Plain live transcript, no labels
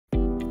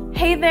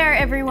Hey there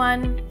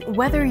everyone!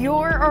 Whether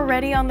you're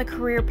already on the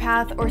career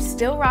path or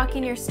still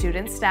rocking your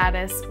student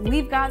status,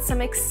 we've got some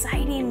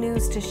exciting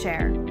news to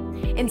share.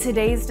 In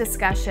today's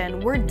discussion,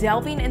 we're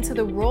delving into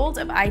the world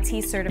of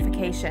IT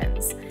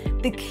certifications,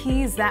 the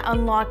keys that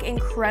unlock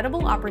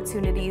incredible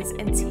opportunities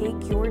and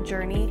take your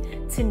journey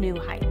to new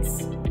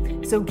heights.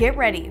 So get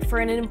ready for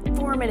an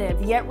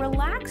informative yet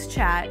relaxed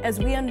chat as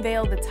we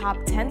unveil the top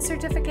 10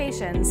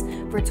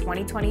 certifications for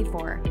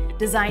 2024,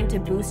 designed to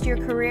boost your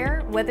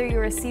career, whether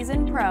you're a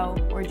seasoned pro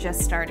or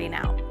just starting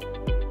out.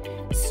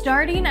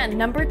 Starting at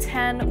number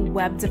 10,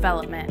 web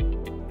development.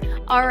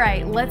 All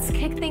right, let's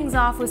kick things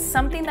off with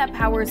something that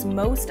powers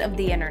most of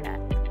the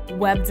internet,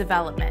 web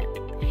development.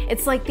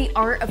 It's like the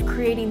art of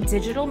creating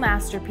digital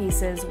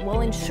masterpieces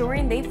while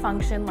ensuring they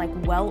function like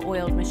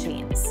well-oiled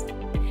machines.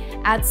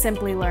 At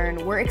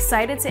Simplilearn, we're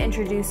excited to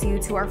introduce you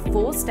to our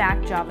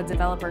full-stack Java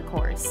developer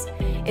course.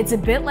 It's a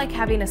bit like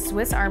having a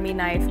Swiss Army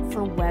knife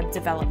for web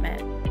development.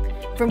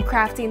 From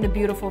crafting the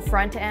beautiful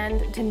front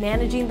end to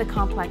managing the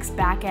complex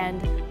back end,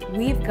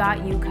 we've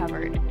got you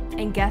covered.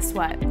 And guess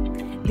what?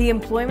 The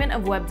employment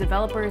of web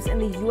developers in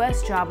the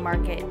US job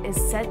market is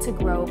set to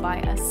grow by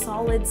a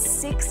solid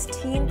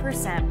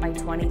 16% by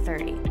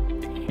 2030.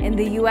 In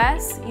the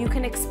US, you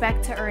can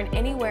expect to earn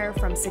anywhere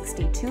from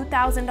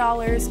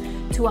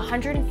 $62,000 to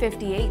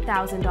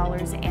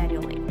 $158,000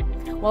 annually,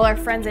 while our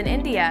friends in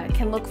India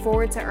can look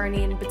forward to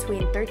earning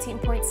between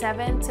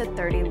 13.7 to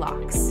 30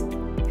 lakhs.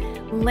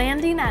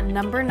 Landing at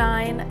number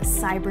 9,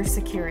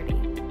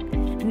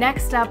 cybersecurity.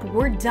 Next up,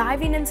 we're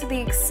diving into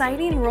the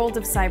exciting world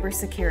of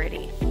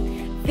cybersecurity.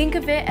 Think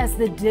of it as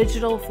the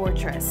digital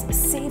fortress,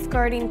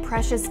 safeguarding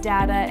precious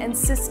data and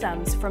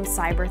systems from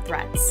cyber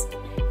threats.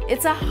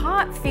 It's a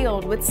hot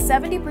field with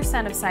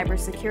 70% of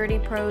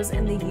cybersecurity pros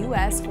in the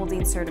US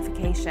holding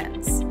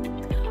certifications.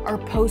 Our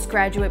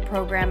postgraduate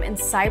program in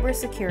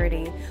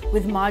cybersecurity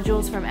with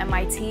modules from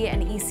MIT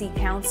and EC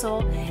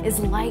Council is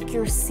like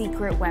your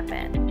secret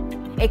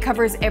weapon. It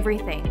covers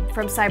everything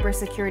from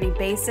cybersecurity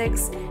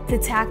basics to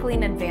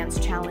tackling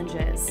advanced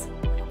challenges.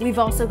 We've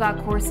also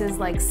got courses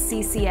like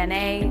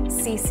CCNA,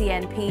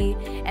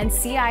 CCNP, and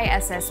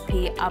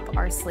CISSP up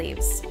our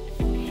sleeves.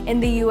 In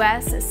the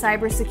US,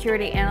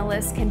 cybersecurity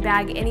analysts can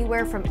bag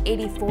anywhere from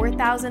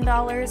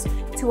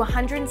 $84,000 to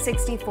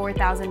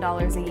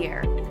 $164,000 a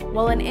year,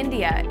 while in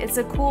India, it's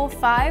a cool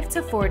 5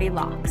 to 40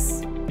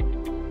 lakhs.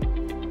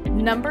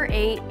 Number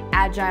 8,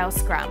 Agile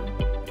Scrum.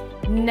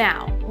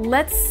 Now,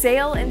 let's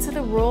sail into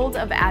the world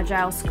of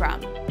Agile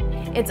Scrum.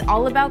 It's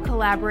all about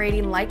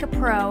collaborating like a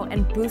pro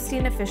and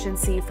boosting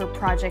efficiency for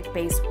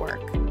project-based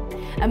work.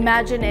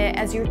 Imagine it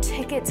as your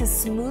ticket to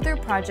smoother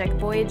project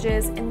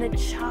voyages in the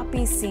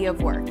choppy sea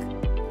of work.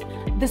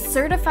 The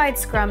Certified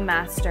Scrum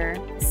Master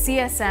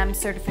CSM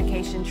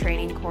certification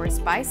training course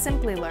by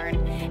Simplilearn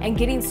and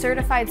getting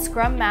Certified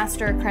Scrum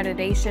Master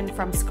accreditation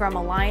from Scrum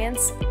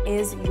Alliance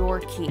is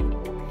your key.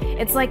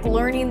 It's like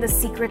learning the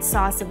secret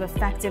sauce of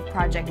effective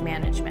project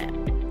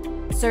management.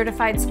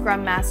 Certified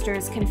Scrum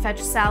Masters can fetch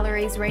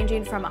salaries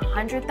ranging from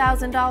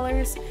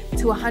 $100,000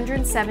 to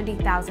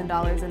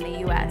 $170,000 in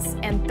the US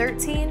and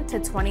 13 to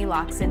 20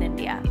 lakhs in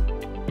India.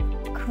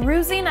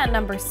 Cruising at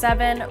number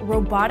 7,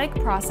 robotic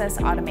process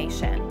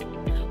automation.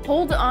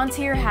 Hold on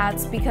to your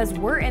hats because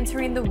we're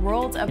entering the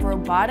world of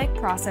robotic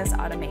process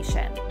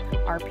automation,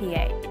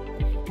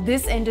 RPA.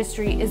 This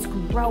industry is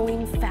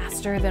growing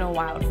faster than a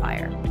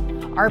wildfire.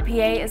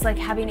 RPA is like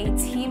having a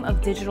team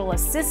of digital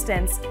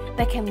assistants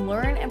that can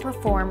learn and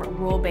perform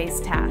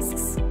rule-based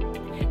tasks.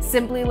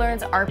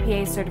 Simplilearn's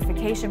RPA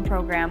certification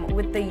program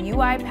with the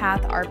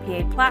UiPath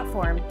RPA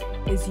platform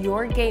is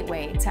your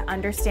gateway to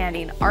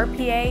understanding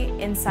RPA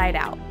inside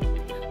out.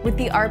 With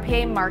the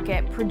RPA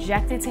market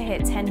projected to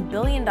hit $10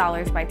 billion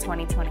by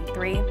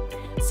 2023,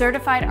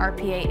 certified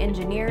RPA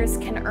engineers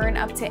can earn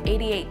up to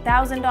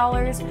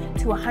 $88,000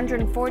 to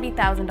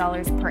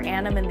 $140,000 per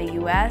annum in the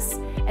US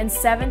and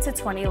 7 to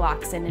 20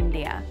 lakhs in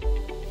India.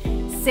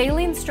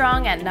 Sailing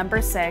strong at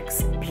number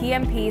 6,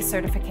 PMP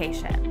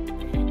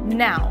certification.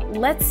 Now,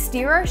 let's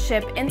steer our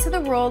ship into the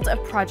world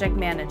of project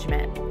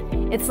management.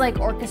 It's like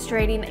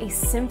orchestrating a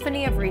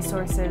symphony of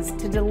resources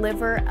to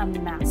deliver a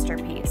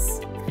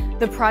masterpiece.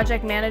 The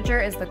project manager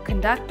is the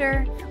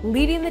conductor,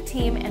 leading the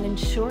team and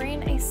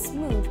ensuring a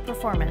smooth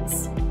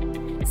performance.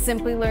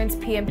 Simplilearn's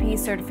PMP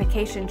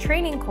certification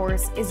training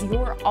course is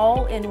your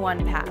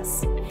all-in-one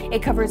pass.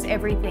 It covers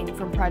everything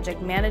from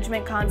project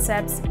management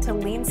concepts to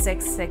Lean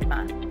Six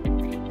Sigma.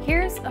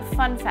 Here's a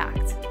fun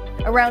fact.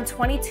 Around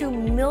 22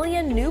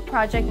 million new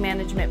project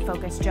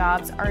management-focused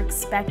jobs are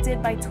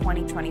expected by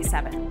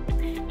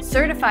 2027.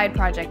 Certified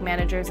project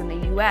managers in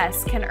the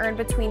US can earn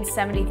between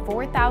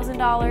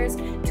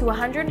 $74,000 to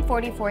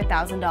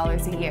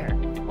 $144,000 a year,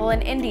 while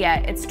in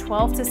India it's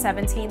 12 to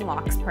 17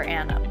 lakhs per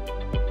annum.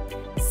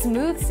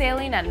 Smooth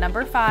sailing at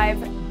number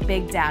 5,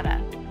 big data.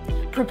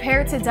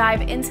 Prepare to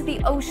dive into the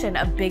ocean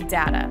of big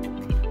data.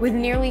 With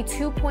nearly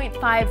 2.5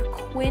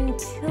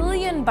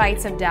 quintillion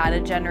bytes of data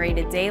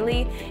generated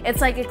daily,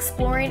 it's like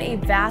exploring a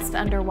vast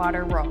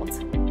underwater world.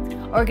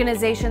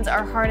 Organizations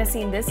are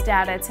harnessing this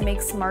data to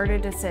make smarter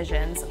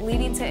decisions,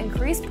 leading to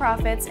increased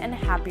profits and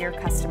happier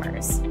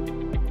customers.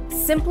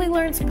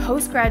 Simplilearn's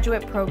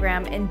postgraduate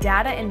program in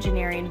data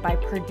engineering by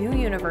Purdue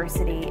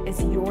University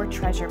is your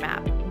treasure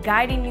map,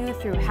 guiding you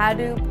through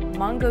Hadoop,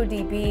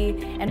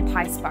 MongoDB, and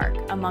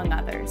PySpark, among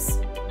others.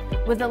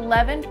 With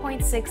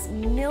 11.6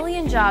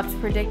 million jobs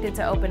predicted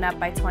to open up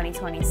by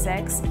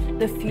 2026,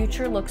 the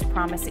future looks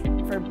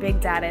promising for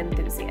big data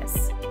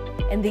enthusiasts.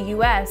 In the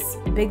US,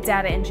 big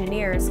data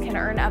engineers can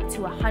earn up to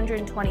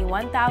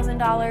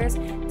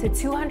 $121,000 to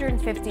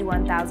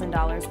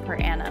 $251,000 per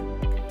annum.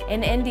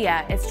 In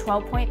India, it's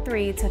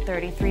 12.3 to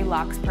 33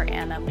 lakhs per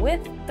annum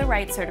with the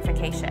right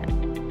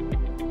certification.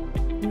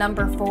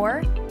 Number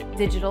 4,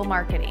 digital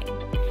marketing.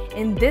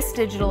 In this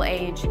digital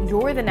age,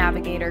 you're the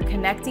navigator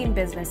connecting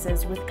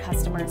businesses with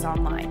customers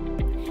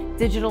online.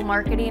 Digital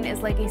marketing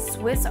is like a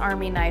Swiss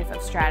Army knife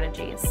of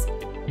strategies: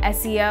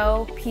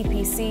 SEO,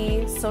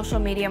 PPC, social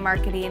media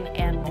marketing,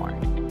 and more.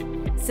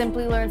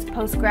 Simplilearn's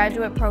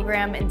postgraduate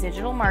program in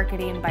digital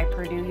marketing by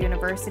Purdue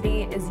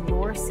University is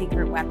your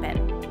secret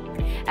weapon.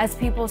 As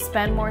people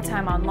spend more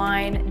time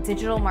online,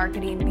 digital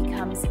marketing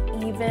becomes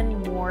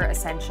even more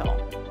essential.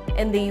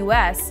 In the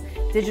US,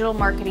 digital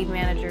marketing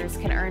managers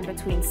can earn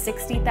between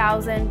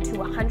 $60,000 to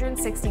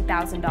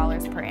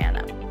 $160,000 per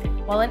annum,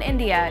 while in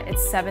India,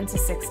 it's 7 to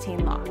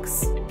 16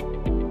 lakhs.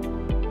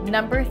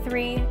 Number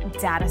 3,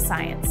 data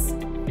science.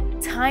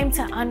 Time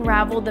to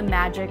unravel the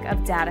magic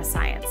of data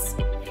science.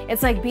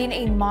 It's like being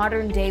a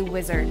modern-day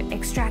wizard,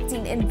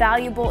 extracting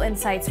invaluable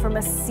insights from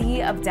a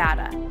sea of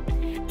data.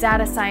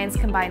 Data science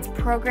combines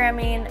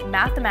programming,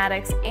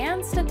 mathematics,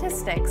 and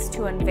statistics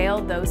to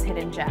unveil those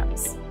hidden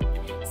gems.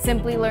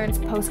 Simplilearn's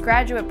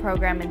postgraduate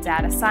program in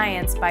data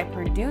science by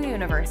Purdue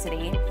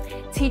University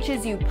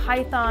teaches you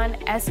Python,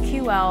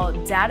 SQL,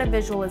 data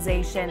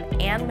visualization,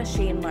 and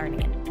machine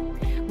learning.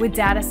 With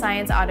data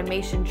science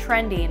automation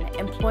trending,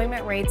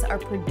 employment rates are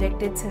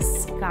predicted to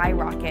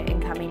skyrocket in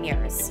coming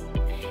years.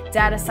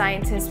 Data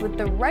scientists with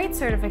the right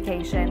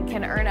certification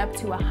can earn up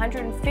to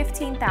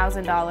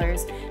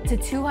 $115,000 to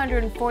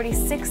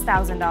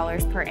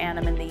 $246,000 per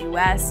annum in the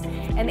US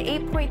and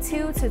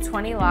 8.2 to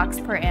 20 lakhs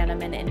per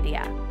annum in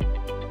India.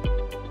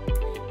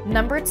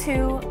 Number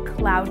 2,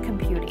 cloud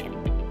computing.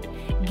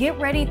 Get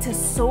ready to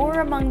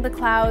soar among the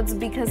clouds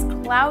because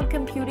cloud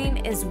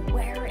computing is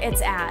where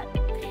it's at.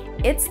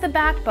 It's the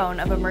backbone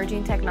of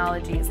emerging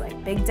technologies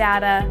like big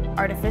data,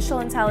 artificial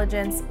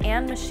intelligence,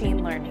 and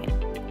machine learning.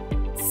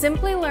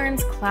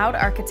 Simplilearn's Cloud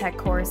Architect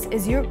course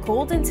is your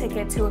golden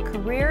ticket to a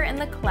career in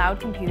the cloud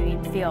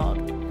computing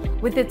field.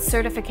 With its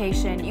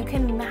certification, you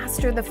can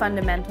master the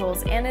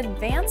fundamentals and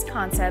advanced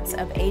concepts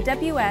of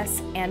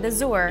AWS and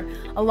Azure,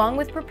 along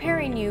with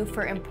preparing you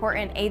for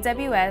important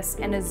AWS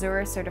and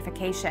Azure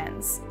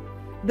certifications.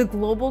 The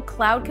global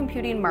cloud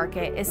computing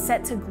market is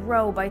set to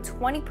grow by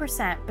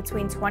 20%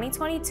 between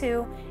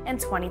 2022 and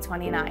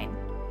 2029.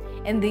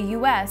 In the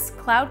US,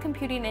 cloud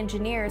computing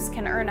engineers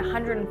can earn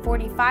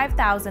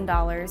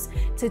 $145,000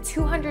 to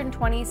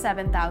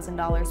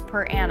 $227,000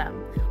 per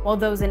annum, while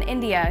those in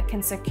India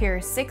can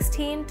secure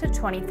 16 to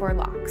 24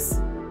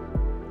 lakhs.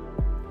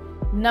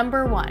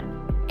 Number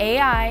 1,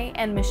 AI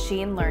and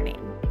machine learning.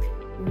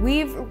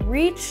 We've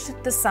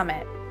reached the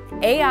summit.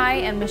 AI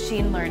and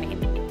machine learning.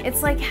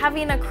 It's like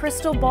having a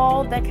crystal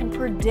ball that can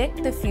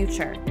predict the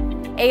future.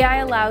 AI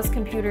allows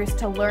computers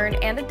to learn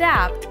and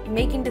adapt,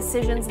 making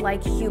decisions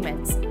like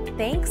humans,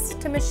 thanks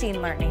to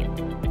machine learning.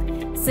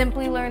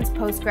 Simplilearn's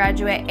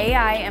postgraduate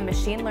AI and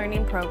machine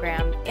learning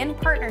program, in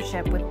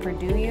partnership with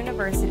Purdue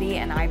University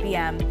and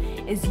IBM,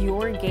 is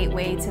your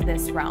gateway to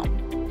this realm.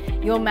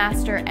 You'll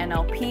master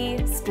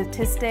NLP,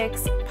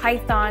 statistics,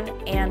 Python,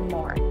 and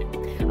more.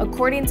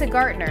 According to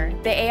Gartner,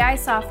 the AI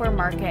software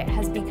market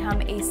has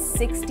become a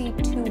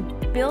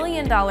 $62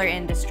 billion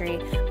industry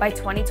by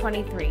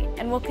 2023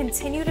 and will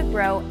continue to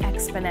grow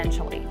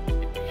exponentially.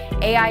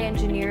 AI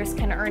engineers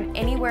can earn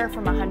anywhere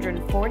from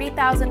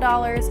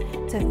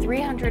 $140,000 to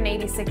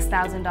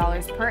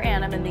 $386,000 per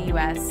annum in the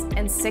US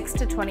and 6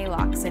 to 20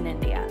 lakhs in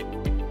India.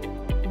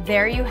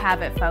 There you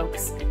have it,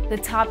 folks, the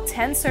top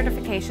 10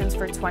 certifications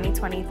for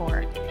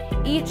 2024,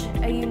 each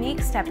a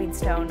unique stepping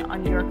stone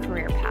on your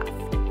career path.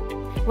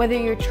 Whether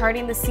you're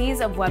charting the seas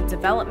of web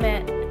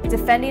development,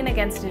 defending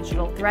against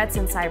digital threats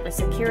in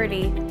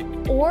cybersecurity,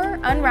 or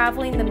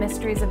unraveling the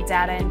mysteries of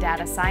data and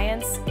data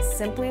science,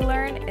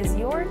 Simplilearn is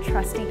your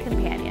trusty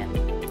companion.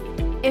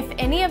 If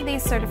any of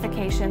these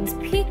certifications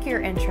pique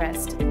your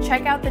interest,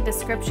 check out the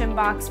description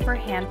box for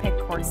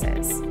hand-picked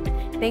courses.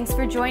 Thanks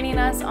for joining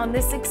us on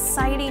this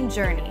exciting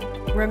journey.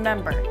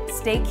 Remember,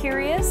 stay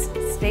curious,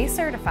 stay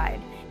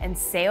certified, and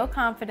sail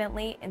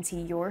confidently into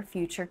your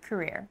future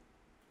career.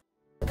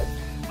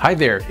 Hi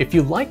there, if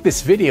you like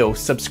this video,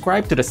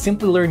 subscribe to the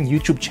Simplilearn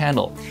YouTube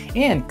channel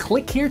and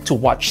click here to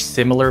watch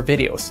similar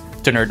videos.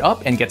 To nerd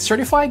up and get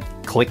certified,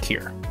 click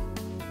here.